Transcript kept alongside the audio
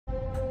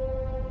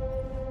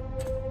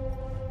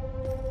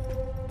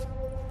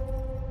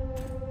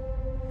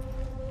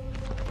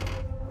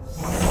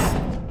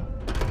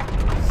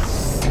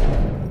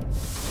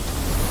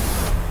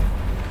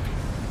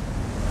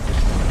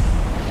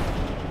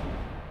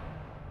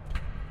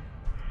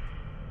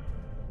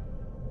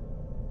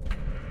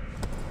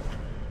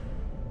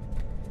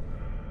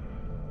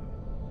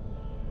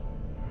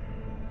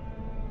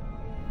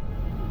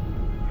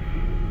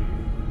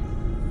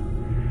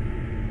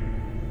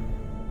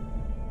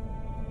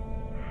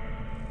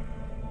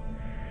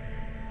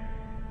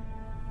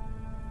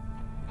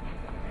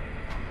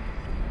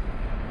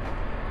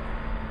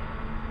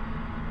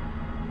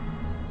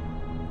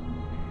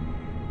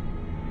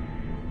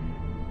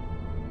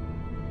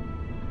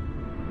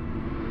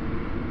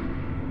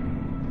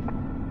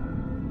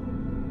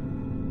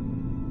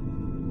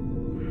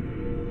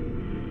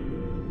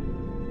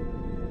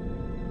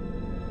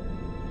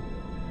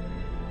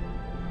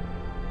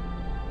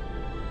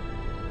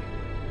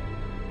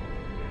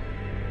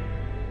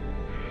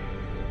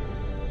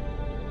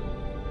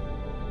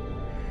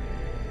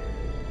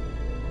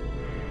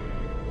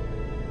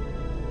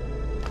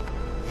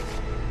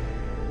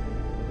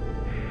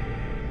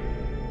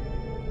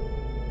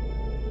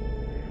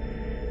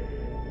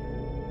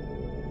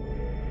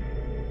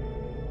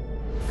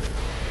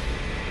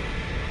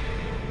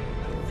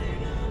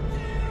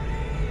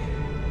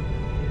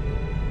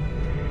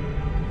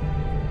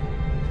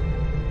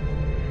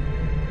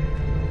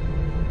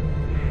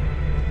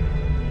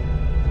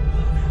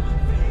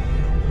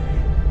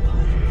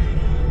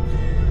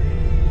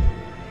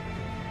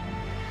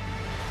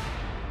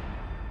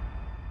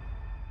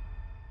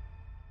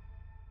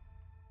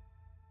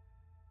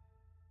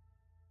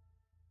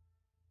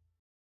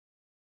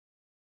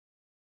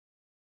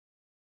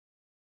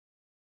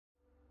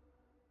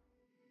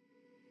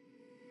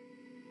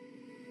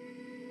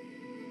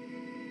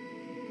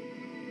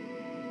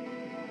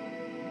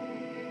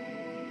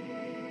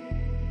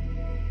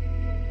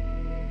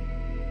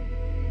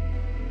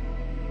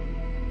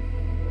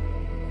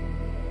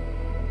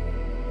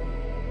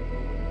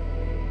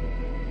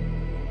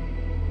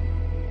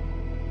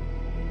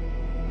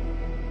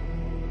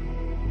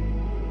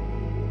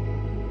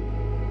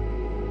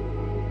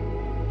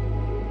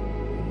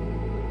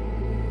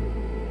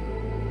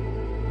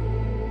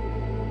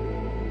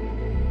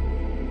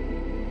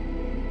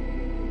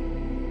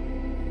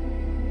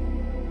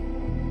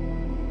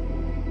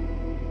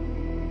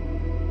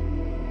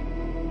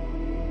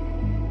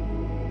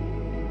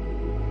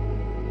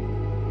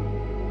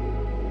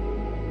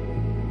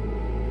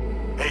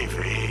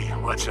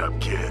What's up,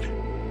 kid?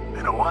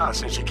 Been a while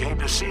since you came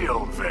to see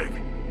old Vic.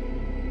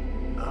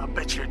 I'll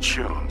bet your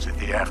chums at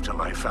the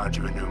Afterlife found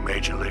you a new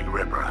Major League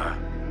Ripper, huh?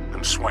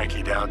 Them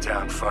swanky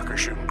downtown fuckers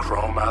shooting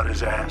chrome out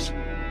his ass?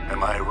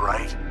 Am I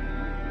right?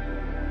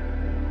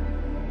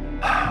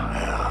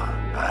 Well,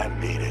 I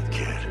mean it,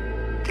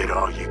 kid. Get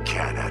all you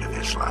can out of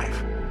this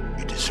life.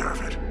 You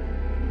deserve it.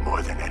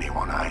 More than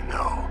anyone I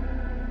know.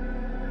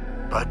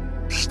 But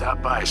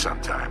stop by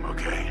sometime,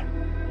 okay?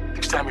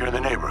 Next time you're in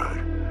the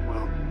neighborhood,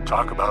 we'll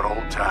talk about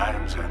old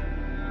times and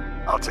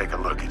I'll take a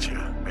look at you.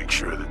 Make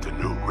sure that the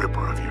new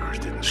Ripper of yours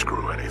didn't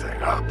screw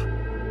anything up.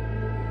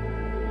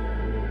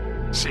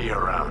 See you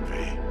around,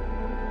 V.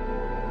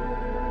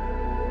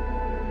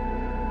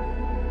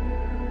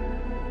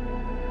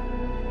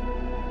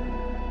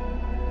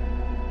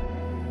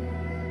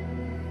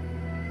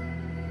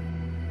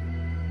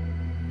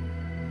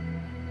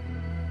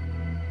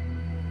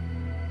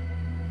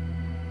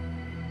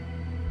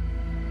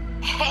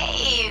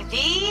 Hey,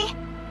 V!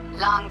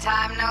 Long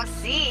time no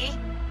see.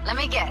 Let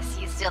me guess,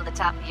 you still the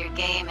top of your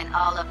game in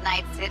all of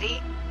Night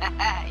City?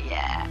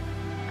 Yeah,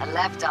 I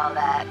left all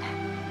that.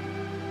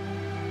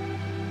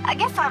 I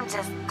guess I'm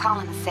just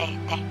calling to say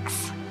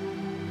thanks.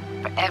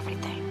 For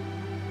everything.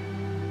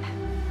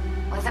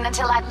 Wasn't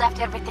until I'd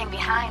left everything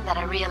behind that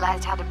I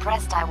realized how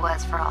depressed I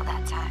was for all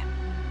that time.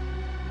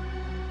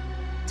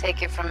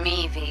 Take it from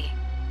me, V.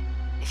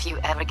 If you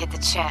ever get the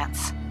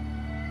chance,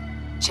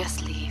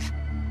 just leave.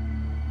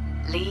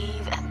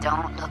 Leave and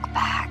don't look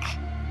back.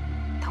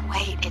 The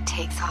weight it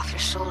takes off your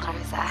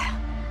shoulders,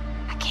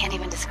 I can't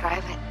even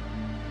describe it.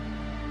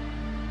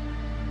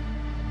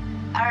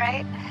 All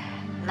right,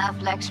 enough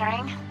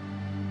lecturing.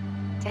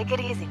 Take it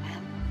easy,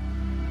 man.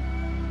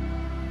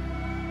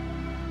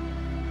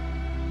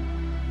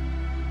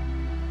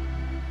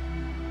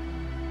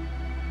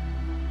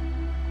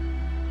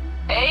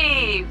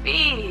 Hey,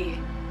 V!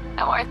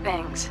 How are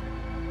things?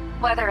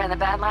 Weather in the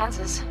Badlands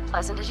is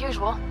pleasant as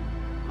usual.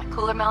 My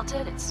cooler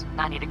melted, it's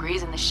 90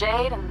 degrees in the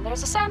shade, and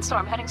there's a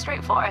sandstorm heading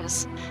straight for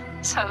us.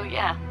 So,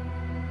 yeah,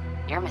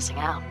 you're missing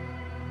out.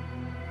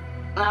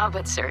 No,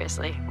 but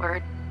seriously,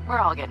 we're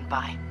all getting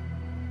by.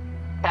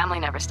 Family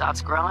never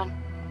stops growing.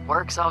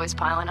 Work's always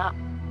piling up.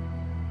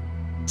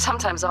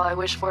 Sometimes all I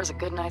wish for is a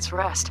good night's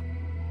rest.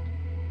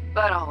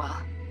 But oh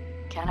well.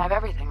 Can't have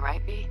everything,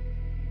 right, V?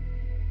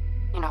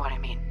 You know what I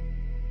mean.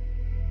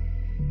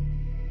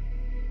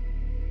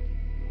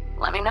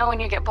 Let me know when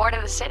you get bored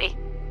of the city.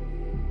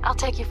 I'll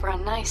take you for a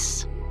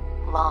nice,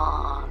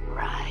 long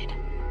ride.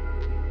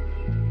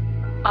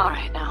 All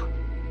right, now.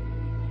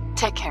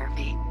 Take care,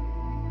 V.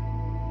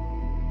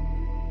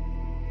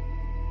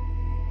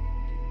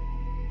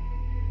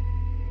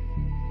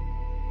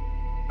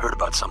 Heard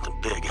about something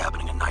big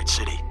happening in Night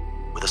City,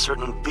 with a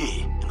certain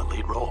V in the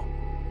lead role.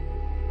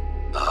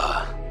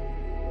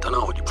 Don't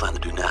know what you plan to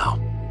do now,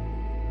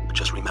 but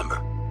just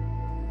remember,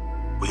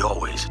 we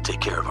always take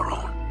care of our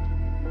own.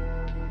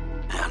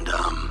 And,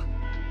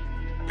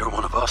 you're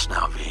one of us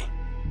now, V.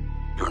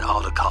 You're an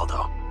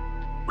Aldecaldo.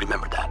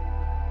 Remember that.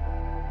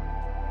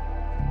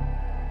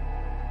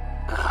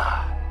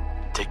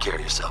 Take care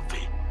of yourself,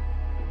 V,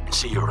 and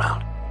see you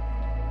around.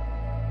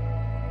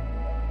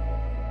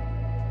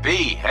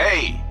 V,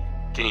 hey!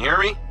 Can you hear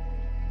me?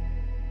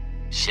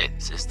 Shit,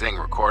 is this thing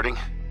recording?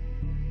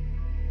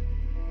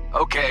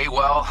 Okay,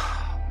 well,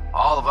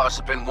 all of us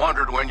have been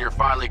wondering when you're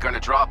finally gonna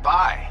drop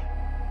by.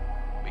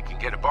 We can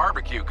get a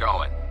barbecue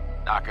going,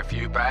 knock a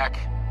few back,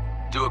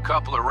 do a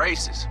couple of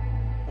races,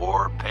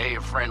 or pay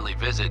a friendly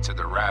visit to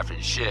the Raff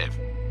and Shiv.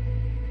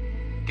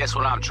 Guess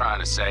what I'm trying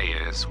to say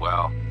is,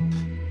 well,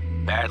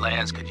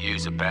 Badlands could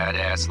use a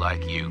badass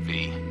like you,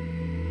 V.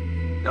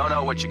 Don't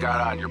know what you got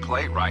on your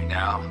plate right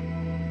now,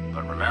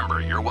 but remember,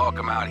 you're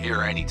welcome out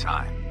here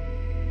anytime.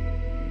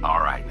 All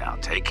right, now,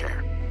 take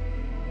care.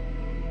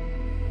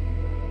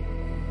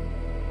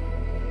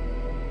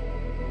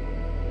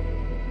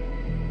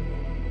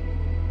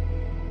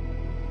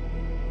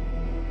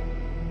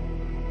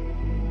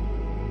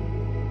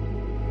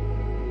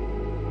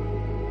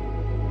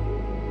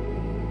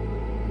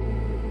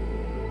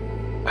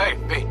 Hey,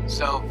 V,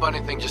 so funny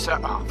thing just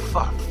happened.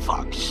 Oh,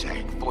 fuck's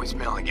sake,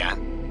 voicemail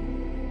again.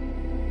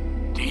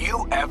 Do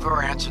you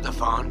ever answer the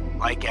phone?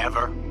 Like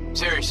ever?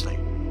 Seriously,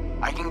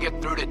 I can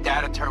get through to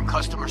data term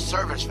customer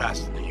service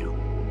faster than you.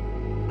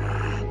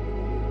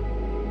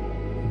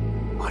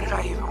 What did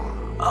I even...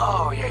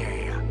 Oh,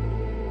 yeah.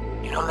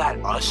 You know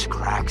that Us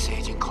Cracks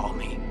agent called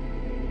me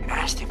and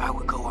asked if I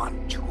would go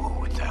on tour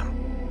with them.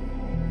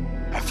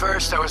 At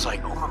first, I was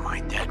like, over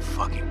my dead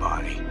fucking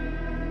body.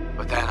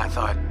 But then I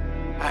thought,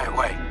 hey,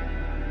 wait,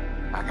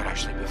 that could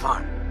actually be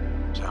fun.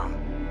 So,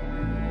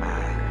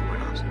 who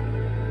knows?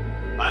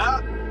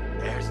 Well,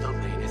 there's the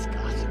latest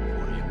gossip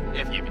for you,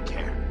 if you even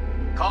care.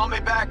 Call me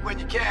back when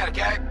you can,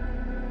 okay?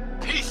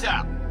 Peace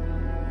out.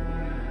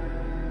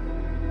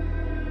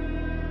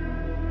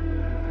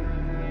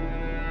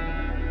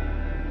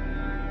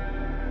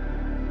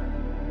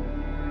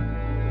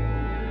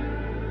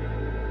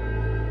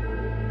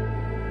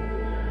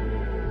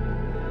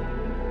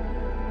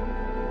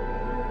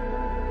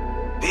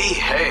 V,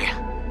 hey.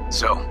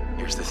 So,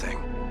 here's the thing.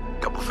 A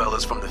couple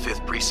fellas from the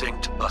 5th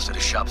Precinct busted a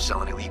shop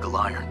selling illegal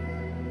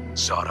iron.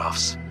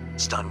 Sawed-offs,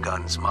 stun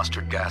guns,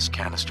 mustard gas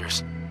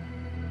canisters.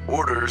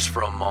 Orders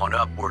from on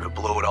up were to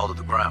blow it all to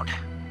the ground.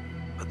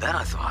 But then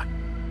I thought,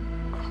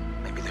 well,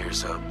 maybe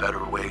there's a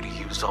better way to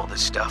use all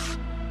this stuff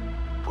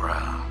for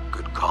a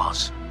good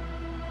cause.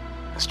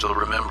 I still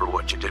remember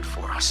what you did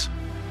for us.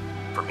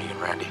 For me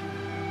and Randy.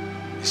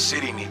 The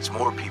city needs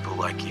more people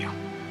like you.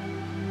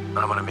 And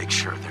I'm gonna make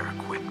sure they're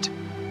equipped.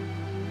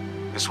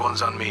 This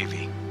one's on me,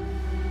 V.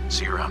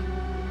 See you around.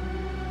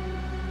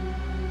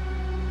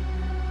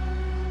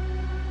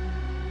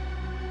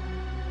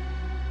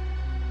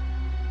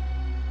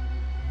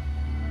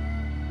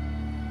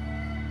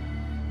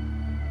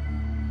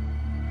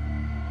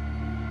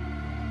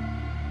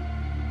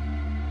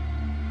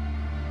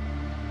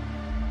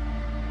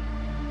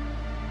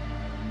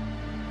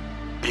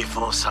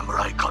 Before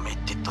samurai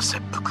committed to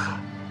seppuku,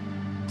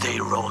 they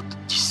wrote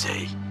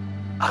Jisei,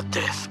 a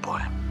death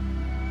poem.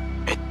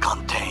 It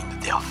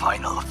contained their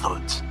final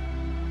thoughts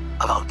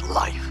about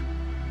life,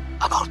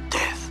 about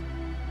death.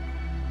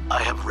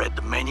 I have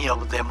read many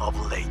of them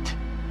of late.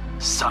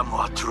 Some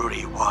are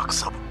truly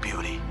works of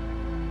beauty.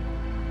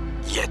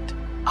 Yet,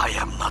 I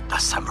am not a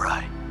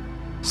samurai,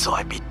 so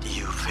I bid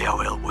you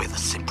farewell with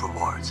simple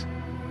words.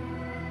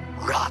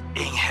 Rot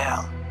in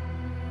hell,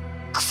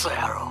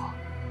 Xero.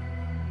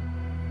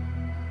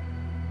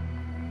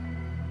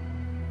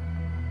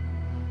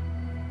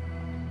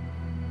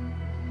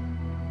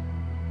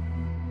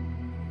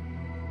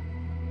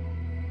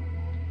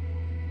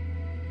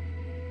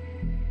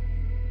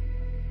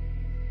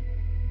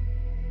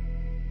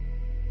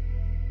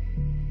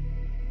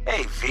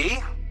 Hey, V.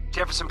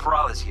 Jefferson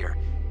Peralta's here.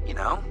 You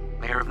know,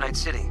 mayor of Night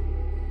City.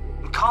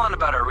 I'm calling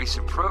about our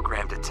recent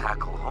program to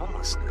tackle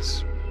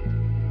homelessness.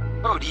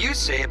 What do you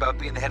say about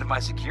being the head of my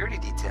security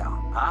detail,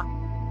 huh?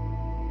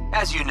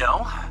 As you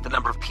know, the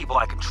number of people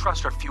I can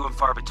trust are few and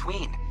far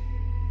between.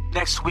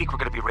 Next week, we're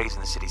going to be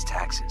raising the city's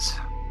taxes.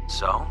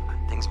 So,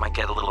 things might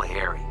get a little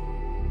hairy.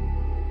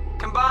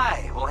 Come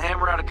by. We'll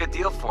hammer out a good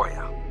deal for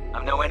you.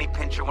 I'm no any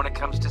pincher when it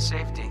comes to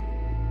safety.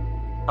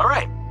 All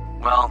right.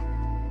 Well,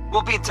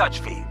 we'll be in touch,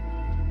 V.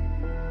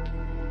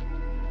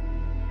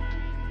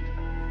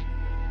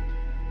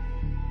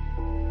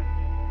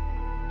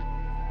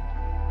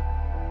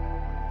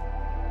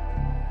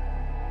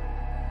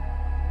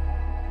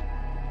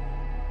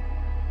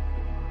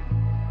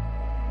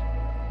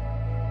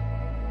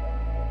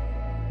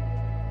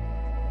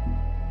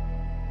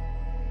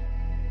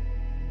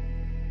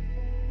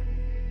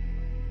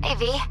 Hey,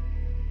 V.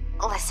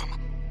 Listen,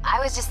 I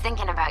was just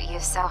thinking about you,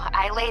 so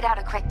I laid out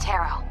a quick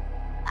tarot.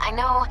 I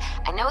know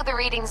the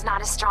reading's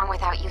not as strong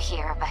without you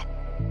here, but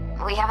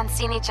we haven't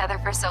seen each other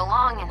for so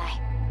long, and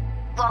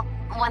well,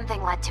 one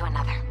thing led to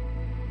another.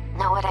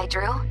 Know what I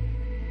drew?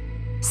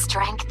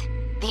 Strength,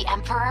 the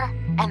Emperor,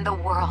 and the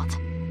world.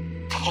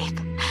 Babe,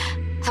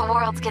 the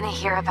world's gonna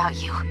hear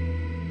about you.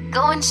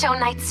 Go and show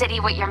Night City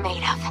what you're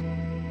made of.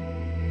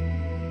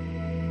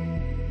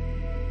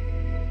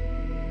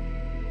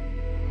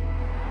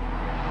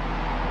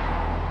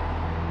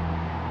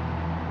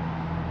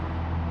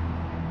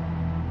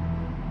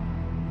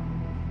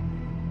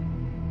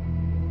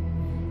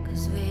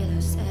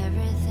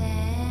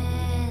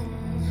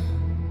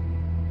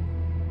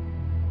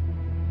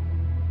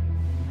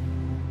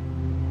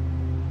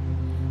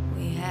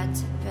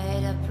 To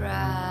pay the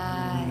price.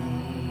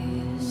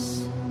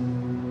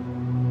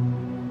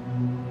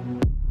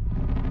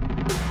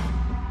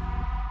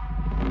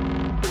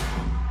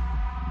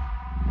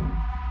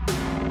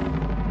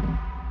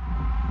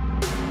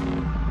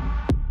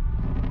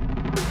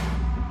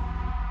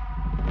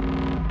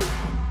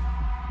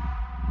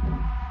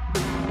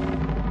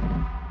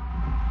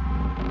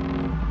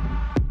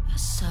 I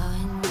saw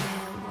in you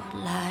what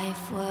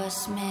life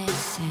was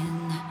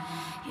missing.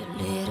 You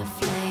lit a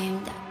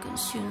flame that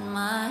consumed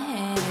my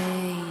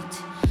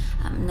hate.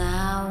 I'm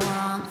now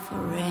one for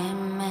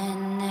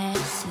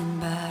reminiscing,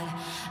 but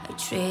I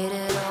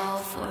traded all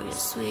for your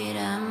sweet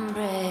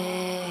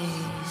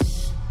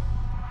embrace.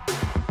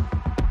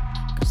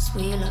 'Cause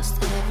we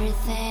lost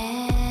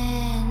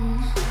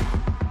everything.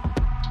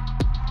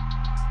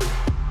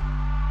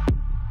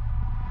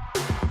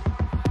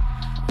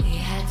 We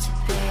had to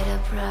pay the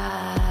price.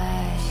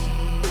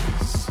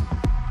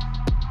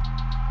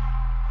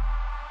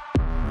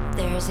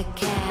 There's a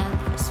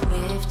canvas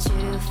with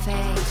two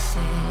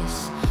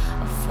faces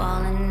of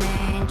fallen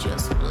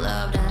angels who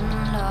loved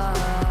and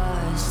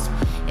lost.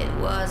 It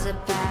was a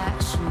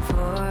passion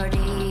for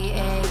the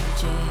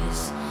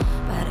ages,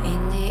 but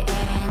in the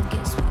end,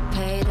 guess we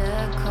paid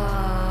the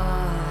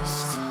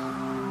cost.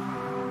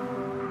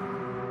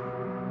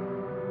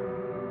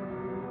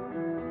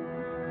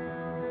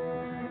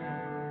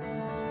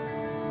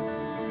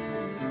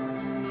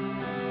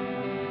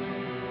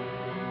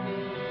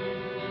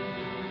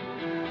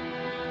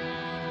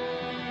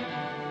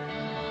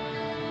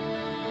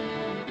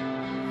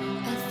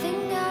 A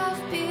thing of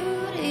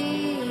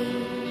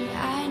beauty, I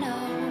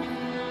know,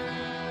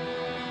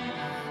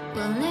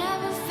 will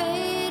never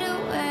fade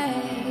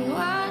away.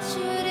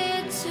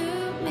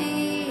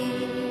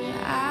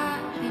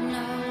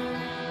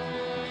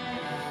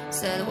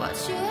 said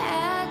what you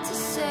had to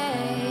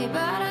say,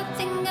 but